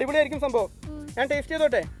പോവാണ്. ഇത് അടിപൊളിയായിരിക്കും സംഭവം. ഞാൻ ടേസ്റ്റ്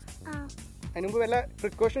ചെയ്തോട്ടെ? അതിന് മുമ്പ് വല്ല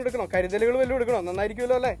പ്രിക്കോഷൻ എടുക്കണോ? കരുതലുകൾ വല്ലതും എടുക്കണോ?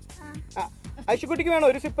 നന്നായിരിക്കുമല്ലോ അല്ലേ? ഐശുക്കുട്ടിക്ക് വേണോ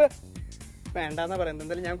ഒരു സിപ്പ്? വേണ്ടാന്നാ പറയുന്നത്.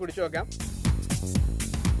 എന്തായാലും ഞാൻ കുടിച്ചു നോക്കാം.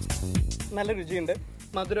 നല്ല രുചിയുണ്ട്.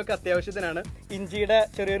 മധുരമൊക്കെ അത്യാവശ്യത്തിനാണ്. ഇഞ്ചിയുടെ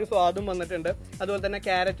ചെറിയൊരു സ്വാദും വന്നിട്ടുണ്ട്. അതുപോലെ തന്നെ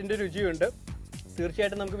ക്യാരറ്റിന്റെ രുചിയുണ്ട്.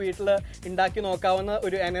 തീർച്ചയായിട്ടും നമുക്ക് വീട്ടിൽ ഉണ്ടാക്കി നോക്കാവുന്ന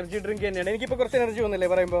ഒരു എനർജി ഡ്രിങ്ക് തന്നെയാണ്. എനിക്കിപ്പോൾ കുറച്ച് എനർജി വന്നില്ലേ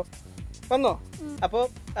പറയുമ്പോൾ? വന്നോ? അപ്പോൾ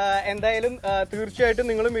എന്തായാലും തീർച്ചയായിട്ടും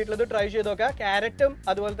നിങ്ങളും വീട്ടിലത് ട്രൈ ചെയ്ത് നോക്കാം. ക്യാരറ്റും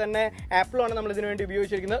അതുപോലെ തന്നെ ആപ്പിളും ആണ് നമ്മൾ ഇതിനു വേണ്ടി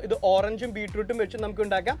ഉപയോഗിച്ചിരിക്കുന്നത്. ഇത് ഓറഞ്ചും ബീട്രൂട്ടും വെച്ച് നമുക്ക്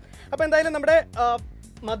ഉണ്ടാക്കാം. അപ്പോൾ എന്തായാലും നമ്മുടെ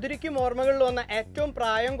മധുരയ്ക്കും ഓർമ്മകളിൽ വന്ന ഏറ്റവും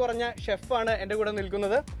പ്രായം കുറഞ്ഞ ഷെഫാണ് എൻ്റെ കൂടെ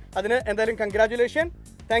നിൽക്കുന്നത്. അതിന് എന്തായാലും congratulation.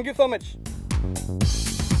 Thank you so much.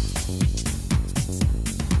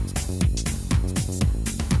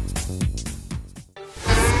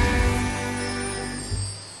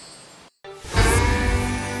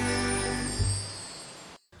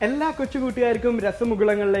 എല്ലാ കൊച്ചു കൂട്ടുകാർക്കും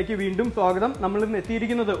രസമുകുളങ്ങളിലേക്ക് വീണ്ടും സ്വാഗതം. നമ്മൾ ഇന്ന്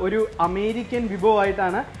എത്തിയിരിക്കുന്നത് ഒരു അമേരിക്കൻ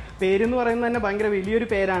വിഭവമായിട്ടാണ്. പേരെന്ന് പറയുന്നത് തന്നെ ഭയങ്കര വലിയൊരു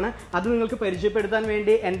പേരാണ്. അത് നിങ്ങൾക്ക് പരിചയപ്പെടുത്താൻ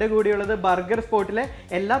വേണ്ടി എൻ്റെ കൂടെയുള്ളത് ബർഗർ സ്പോട്ടിലെ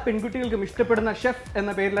എല്ലാ പെൺകുട്ടികൾക്കും ഇഷ്ടപ്പെടുന്ന ഷെഫ്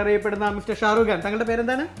എന്ന പേരിൽ അറിയപ്പെടുന്ന മിസ്റ്റർ ഷാറൂഖ് ഖാൻ. താങ്കളുടെ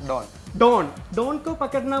പേരെന്താണ്? ഡോൺ. ഡോൺ കോ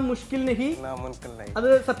പക്കഡ്ന മുഷ്കിൽ നഹി. അത്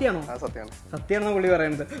സത്യമാണോ? സത്യമാണെന്ന് പുള്ളി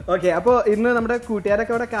പറയുന്നത്. ഓക്കെ, അപ്പോൾ ഇന്ന് നമ്മുടെ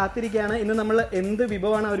കൂട്ടുകാരൊക്കെ അവിടെ കാത്തിരിക്കുകയാണ്. ഇന്ന് നമ്മൾ എന്ത്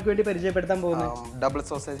വിഭവമാണ് അവർക്ക് വേണ്ടി പരിചയപ്പെടുത്താൻ പോകുന്നത്? ഡബിൾ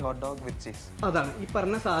സോസേജ് ഹോട്ട് ഡോഗ് വിത്ത് ചീസ്. അതാണ് ഈ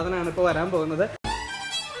പറഞ്ഞ സാധനമാണ് ഇപ്പോൾ വരാൻ പോകുന്നത്.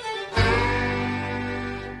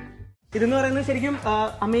 ഇതെന്ന് പറയുന്നത് ശരിക്കും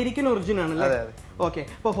അമേരിക്കൻ ഒറിജിൻ ആണല്ലേ? ഓക്കെ,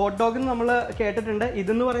 അപ്പൊ ഹോട്ട് ഡോഗ് നമ്മൾ കേട്ടിട്ടുണ്ട്.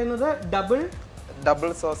 ഇതെന്ന് പറയുന്നത് ഡബിൾ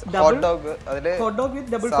സോസ് ഹോട്ട് ഡോഗ്. അതില് ഹോട്ട് ഡോഗ്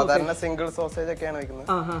വിത്ത് ഡബിൾ സാധാരണ സിംഗിൾ സോസേജ് ഒക്കെയാണ് വെക്കുന്നത്.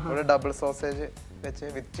 ഇവിടെ ഡബിൾ സോസേജ് വെച്ച്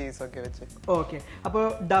വിത്ത് ചീസ് ഒക്കെ വെച്ച്. ഓക്കെ, അപ്പൊ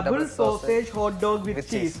ഡബിൾ സോസേജ് ഹോട്ട് ഡോഗ് വിത്ത്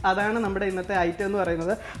ചീസ് അതാണ് നമ്മുടെ ഇന്നത്തെ ഐറ്റം എന്ന്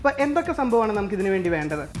പറയുന്നത്. അപ്പൊ എന്തൊക്കെ സംഭവമാണ് നമുക്ക് ഇതിനു വേണ്ടി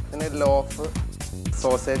വേണ്ടത്? പിന്നെ ലോഫ്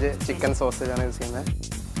സോസേജ്, ചിക്കൻ സോസേജ് ആണ് യൂസ് ചെയ്യുന്നത്.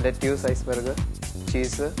 Lettuce, iceberg,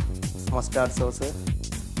 cheese, mustard sauce,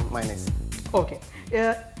 minus. Okay,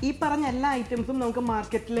 ഈ പറഞ്ഞ എല്ലാ ഐറ്റംസും നമുക്ക്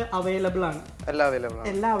മാർക്കറ്റിൽ അവൈലബിൾ ആണ്. എല്ലാം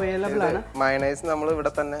അവൈലബിൾ ആണ്. മൈനസ് നമ്മൾ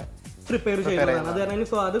ഇവിടെ തന്നെ പ്രിപ്പയർ ചെയ്യുന്നതാണ്. അത് കാരണം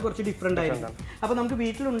സ്വാദ് കുറച്ച് ഡിഫറെന്റ് ആയിരിക്കും. അപ്പൊ നമുക്ക്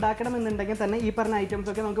വീട്ടിൽ ഉണ്ടാക്കണം എന്നുണ്ടെങ്കിൽ തന്നെ ഈ പറഞ്ഞ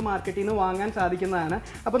ഐറ്റംസ് ഒക്കെ നമുക്ക് മാർക്കറ്റിൽ നിന്ന് വാങ്ങാൻ സാധിക്കുന്നതാണ്.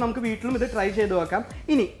 അപ്പൊ നമുക്ക് വീട്ടിലും ഇത് ട്രൈ ചെയ്ത് നോക്കാം.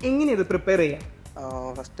 ഇനി എങ്ങനെ ഇത് പ്രിപ്പയർ ചെയ്യാം?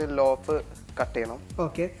 ഫസ്റ്റ് ലോഫ് കട്ട് ചെയ്യണം.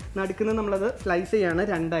 ഓക്കെ, നടുക്കുന്നത് നമ്മളത് സ്ലൈസ് ചെയ്യാണ്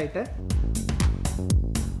രണ്ടായിട്ട്.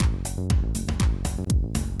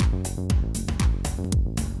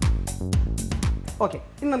 ഓക്കെ,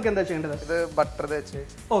 ഇനി നമുക്ക് എന്താ ചെയ്യേണ്ടത്? ഇത് ബട്ടർ തേച്ച്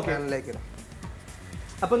പാനിലേക്ക് ഇടാം.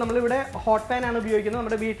 അപ്പോൾ നമ്മളിവിടെ ഹോട്ട് പാൻ ആണ് ഉപയോഗിക്കുന്നത്.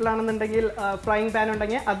 നമ്മുടെ വീട്ടിലാണെന്നുണ്ടെങ്കിൽ ഫ്രൈയിങ് പാൻ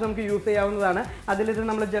ഉണ്ടെങ്കിൽ അത് നമുക്ക് യൂസ് ചെയ്യാവുന്നതാണ്. അതിലിത്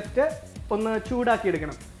നമ്മൾ ജസ്റ്റ് ഒന്ന് ചൂടാക്കി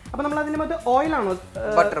എടുക്കണം. അപ്പോൾ നമ്മൾ അതിൻ്റെ മൊത്തം ഓയിലാണോ?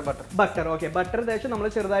 ബട്ടർ. ഓക്കെ, ബട്ടർ തേച്ച് നമ്മൾ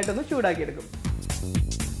ചെറുതായിട്ടൊന്ന് ചൂടാക്കി എടുക്കും.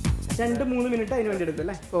 2-3 മിനിറ്റ് അതിന് വേണ്ടി എടുക്കും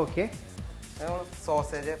അല്ലേ? ഓക്കെ,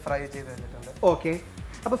 സോസേജ് ഫ്രൈ ചെയ്ത് വെച്ചിട്ടുണ്ട്. ഓക്കെ,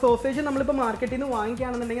 അപ്പോൾ സോസേജ് നമ്മളിപ്പോൾ മാർക്കറ്റിൽ നിന്ന്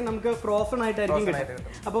വാങ്ങിക്കുകയാണെന്നുണ്ടെങ്കിൽ നമുക്ക് ഫ്രോസൺ ആയിട്ടായിരിക്കും കിട്ടും.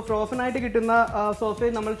 അപ്പോൾ ഫ്രോസൺ ആയിട്ട് കിട്ടുന്ന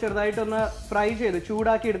സോസേജ് നമ്മൾ ചെറുതായിട്ടൊന്ന് ഫ്രൈ ചെയ്ത്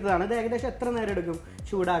ചൂടാക്കി എടുത്തതാണ്. ഇത് ഏകദേശം എത്ര നേരം എടുക്കും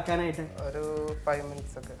ചൂടാക്കാനായിട്ട്? ഒരു 5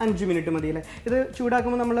 മിനിറ്റ്സ് ഒക്കെ. 5 മിനിറ്റ് മതി അല്ലേ? ഇത്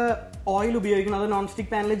ചൂടാക്കുമ്പോൾ നമ്മൾ ഓയിൽ ഉപയോഗിക്കണം? അത് നോൺ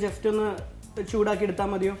സ്റ്റിക് പാനിൽ ജസ്റ്റ് ഒന്ന് ചൂടാക്കി എടുത്താൽ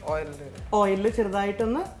മതിയോ? ഓയിലിൽ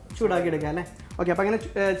ചെറുതായിട്ടൊന്ന് ചൂടാക്കി എടുക്കാം അല്ലേ? ഓക്കെ, അപ്പോൾ അങ്ങനെ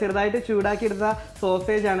ചെറുതായിട്ട് ചൂടാക്കി എടുത്ത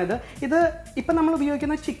സോസേജ് ആണിത്. ഇത് ഇപ്പം നമ്മൾ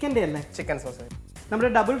ഉപയോഗിക്കുന്ന ചിക്കൻ്റെ അല്ലേ? Chicken sausage. നമ്മുടെ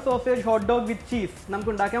ഡബിൾ സോസേജ് ഹോട്ട് ഡോഗ് വിത്ത് ചീസ് നമുക്ക്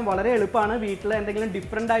ഉണ്ടാക്കാൻ വളരെ എളുപ്പമാണ്. വീട്ടിൽ എന്തെങ്കിലും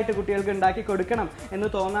ഡിഫറെൻ്റ് ആയിട്ട് കുട്ടികൾക്ക് ഉണ്ടാക്കി കൊടുക്കണം എന്ന്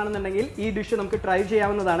തോന്നുകയാണെന്നുണ്ടെങ്കിൽ ഈ ഡിഷ് നമുക്ക് ട്രൈ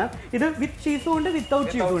ചെയ്യാവുന്നതാണ്. ഇത് വിത്ത് ചീസും ഉണ്ട്, വിത്തൗട്ട്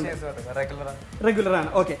ചീസും ഉണ്ട്. റെഗുലർ ആണ്.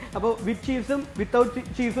 ഓക്കെ, അപ്പോൾ വിത്ത് ചീസും വിത്തൗട്ട്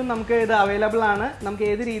ചീസും നമുക്ക് ഇത് അവൈലബിൾ ആണ്. നമുക്ക്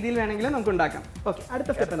ഏത് രീതിയിൽ വേണമെങ്കിലും നമുക്ക് ഉണ്ടാക്കാം. ഓക്കെ,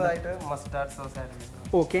 അടുത്ത സ്റ്റെപ്പ് മസ്റ്റാർഡ് സോസ്.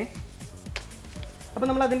 ഓക്കെ, അപ്പോൾ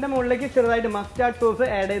നമ്മൾ അതിൻ്റെ മുകളിലേക്ക് ചെറുതായിട്ട് മസ്റ്റാർഡ് സോസ്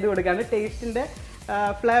ആഡ് ചെയ്ത് കൊടുക്കുകയാണ്. ടേസ്റ്റിൻ്റെ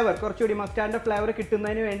ഫ്ലേവർ, കുറച്ചുകൂടി മസ്റ്റാർഡിൻ്റെ ഫ്ലേവർ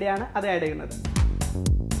കിട്ടുന്നതിന് വേണ്ടിയാണ് അത് ആഡ് ചെയ്യുന്നത്.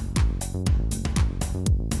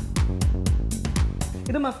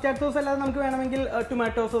 ഇത് മസ്റ്റാർഡ് സോസ് അല്ലാതെ നമുക്ക് വേണമെങ്കിൽ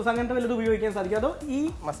ടൊമാറ്റോ സോസ് അങ്ങനത്തെ വല്ലതും ഉപയോഗിക്കാൻ സാധിക്കും? അതോ ഈ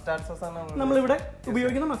മസ്റ്റാർഡ് സോസ് ആണ് നമ്മളിവിടെ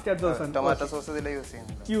ഉപയോഗിക്കുന്ന മസ്റ്റാർഡ് സോസ് ആണ്? ടൊമാറ്റോ സോസ്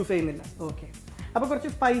യൂസ് ചെയ്യുന്നില്ല. ഓക്കെ, അപ്പൊ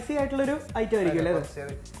കുറച്ച് സ്പൈസി ആയിട്ടുള്ളൊരു ഐറ്റം ആയിരിക്കും അല്ലേ?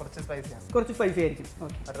 കുറച്ച് സ്പൈസി ആയിരിക്കും.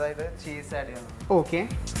 ചീസ് ആഡ് ചെയ്യണം. ഓക്കെ,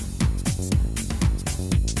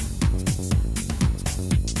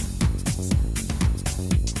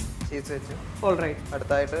 ചീസ് വെച്ചു. ഓൾറൈറ്റ്.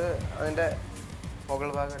 അടുത്തായിട്ട് അതിന്റെ മുകൾ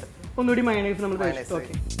ഭാഗം എടുത്ത് ഒന്നുകൂടി മയോണൈസ് നമ്മൾ കഴിച്ചു.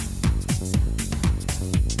 ഓക്കെ.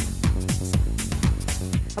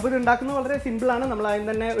 അപ്പോൾ ഇത് ഉണ്ടാക്കുന്നത് വളരെ സിമ്പിളാണ്. നമ്മൾ അതിന്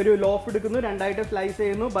തന്നെ ഒരു ലോഫ് എടുക്കുന്നു, രണ്ടായിട്ട് സ്ലൈസ്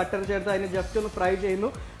ചെയ്യുന്നു, ബട്ടർ ചേർത്ത് അതിന് ജസ്റ്റ് ഒന്ന് ഫ്രൈ ചെയ്യുന്നു.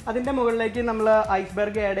 അതിൻ്റെ മുകളിലേക്ക് നമ്മൾ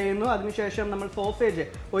ഐസ്ബർഗ് ആഡ് ചെയ്യുന്നു. അതിനുശേഷം നമ്മൾ സോസേജ്,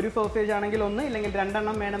 ഒരു സോസേജ് ആണെങ്കിൽ ഒന്ന്, ഇല്ലെങ്കിൽ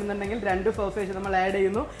രണ്ടെണ്ണം വേണമെന്നുണ്ടെങ്കിൽ 2 സോസേജ് നമ്മൾ ആഡ്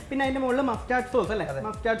ചെയ്യുന്നു. പിന്നെ അതിൻ്റെ മുകളിൽ മസ്റ്റാർഡ് സോസ് അല്ലേ,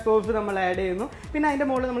 മസ്റ്റാർഡ് സോസ് നമ്മൾ ആഡ് ചെയ്യുന്നു. പിന്നെ അതിൻ്റെ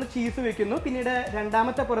മുകളിൽ നമ്മൾ ചീസ് വെക്കുന്നു. പിന്നീട്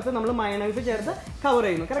രണ്ടാമത്തെ പുറത്ത് നമ്മൾ മയോണൈസ് ചേർത്ത് കവർ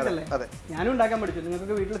ചെയ്യുന്നു. കറക്റ്റ് അല്ലേ? ഞാനും ഉണ്ടാക്കാൻ പഠിച്ചു.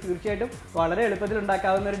 നിങ്ങൾക്ക് വീട്ടിൽ തീർച്ചയായിട്ടും വളരെ എളുപ്പത്തിൽ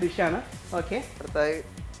ഉണ്ടാക്കാവുന്ന ഒരു ഡിഷാണ്. ഓക്കെ. അടുത്തായി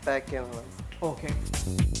പാക്ക് ചെയ്യുന്നതാണ്. ഓക്കെ.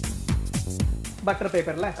 ബട്ടർ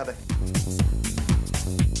പേപ്പർ അല്ലേ? അതെ.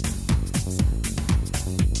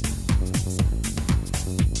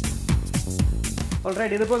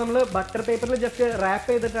 ഓൾറൈറ്റ്. ഇതിപ്പോൾ നമ്മൾ ബട്ടർ പേപ്പറിൽ ജസ്റ്റ് റാപ്പ്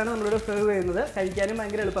ചെയ്തിട്ടാണ് നമ്മളിവിടെ സെർവ് ചെയ്യുന്നത്. കഴിക്കാനും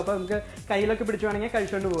ഭയങ്കര എളുപ്പം. അപ്പോൾ നമുക്ക് കയ്യിലൊക്കെ പിടിച്ചു വേണമെങ്കിൽ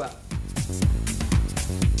കഴിച്ചുകൊണ്ട് പോകാം.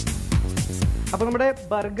 അപ്പോൾ നമ്മുടെ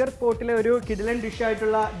ബർഗർ സ്പോട്ടിലെ ഒരു കിഡിലൻ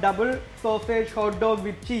ഡിഷായിട്ടുള്ള ഡബിൾ സോസേജ് ഹോട്ട് ഡോഗ്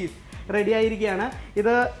വിത്ത് ചീസ് റെഡി ആയിരിക്കുകയാണ്.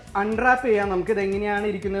 ഇത് അൺറാപ്പ് ചെയ്യാം. നമുക്ക് ഇത് എങ്ങനെയാണ്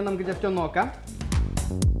ഇരിക്കുന്നത് നമുക്ക് ജസ്റ്റ് ഒന്ന് നോക്കാം.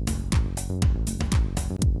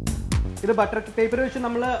 ഇത് ബട്ടർ പേപ്പർ വെച്ച്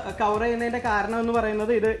നമ്മൾ കവർ ചെയ്യുന്നതിൻ്റെ കാരണം എന്ന്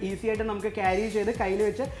പറയുന്നത് ഇത് ഈസി ആയിട്ട് നമുക്ക് ക്യാരി ചെയ്ത് കയ്യിൽ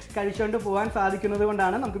വെച്ച് കഴിച്ചുകൊണ്ട് പോകാൻ സാധിക്കുന്നത്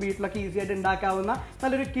കൊണ്ടാണ്. നമുക്ക് വീട്ടിലൊക്കെ ഈസി ആയിട്ട് ഉണ്ടാക്കാവുന്ന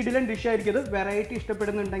നല്ലൊരു കിഡിലൻ ഡിഷായിരിക്കും ഇത്. വെറൈറ്റി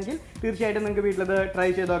ഇഷ്ടപ്പെടുന്നുണ്ടെങ്കിൽ തീർച്ചയായിട്ടും നിങ്ങൾക്ക് വീട്ടിലത് ട്രൈ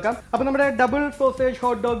ചെയ്ത് നോക്കാം. അപ്പോൾ നമ്മുടെ ഡബിൾ സോസേജ്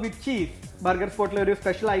ഹോട്ട് ഡോഗ് വിത്ത് ചീസ് ബർഗർ സ്പോട്ടിലെ ഒരു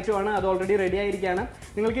സ്പെഷ്യൽ ഐറ്റം ആണ്. അത് ഓൾറെഡി റെഡി ആയിരിക്കുകയാണ്.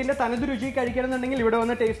 നിങ്ങൾക്ക് ഇതിൻ്റെ തനത് രുചി കഴിക്കണമെന്നുണ്ടെങ്കിൽ ഇവിടെ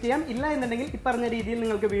വന്ന് ടേസ്റ്റ് ചെയ്യാം. ഇല്ല എന്നുണ്ടെങ്കിൽ ഈ പറഞ്ഞ രീതിയിൽ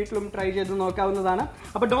നിങ്ങൾക്ക് വീട്ടിലും ട്രൈ ചെയ്ത് നോക്കാവുന്നതാണ്.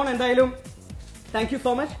 അപ്പോൾ ഡോൺ, എന്തായാലും താങ്ക് യു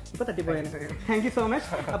സോ മച്ച്. ഇപ്പോൾ തട്ടിപ്പോയാൽ താങ്ക് യു സോ മച്ച്.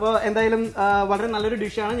 അപ്പോൾ എന്തായാലും വളരെ നല്ലൊരു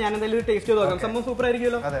ഡിഷാണ്. ഞാൻ എന്തായാലും ടേസ്റ്റ് ചെയ്ത് നോക്കാം. സംഭവം സൂപ്പർ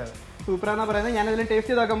ആയിരിക്കുമല്ലോ. സൂപ്പറാണെന്നാണ് പറയുന്നത്. ഞാൻ എന്തായാലും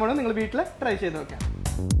ടേസ്റ്റ് ചെയ്ത് നോക്കാൻ പോകണം. നിങ്ങൾ വീട്ടിൽ ട്രൈ ചെയ്ത് നോക്കാം.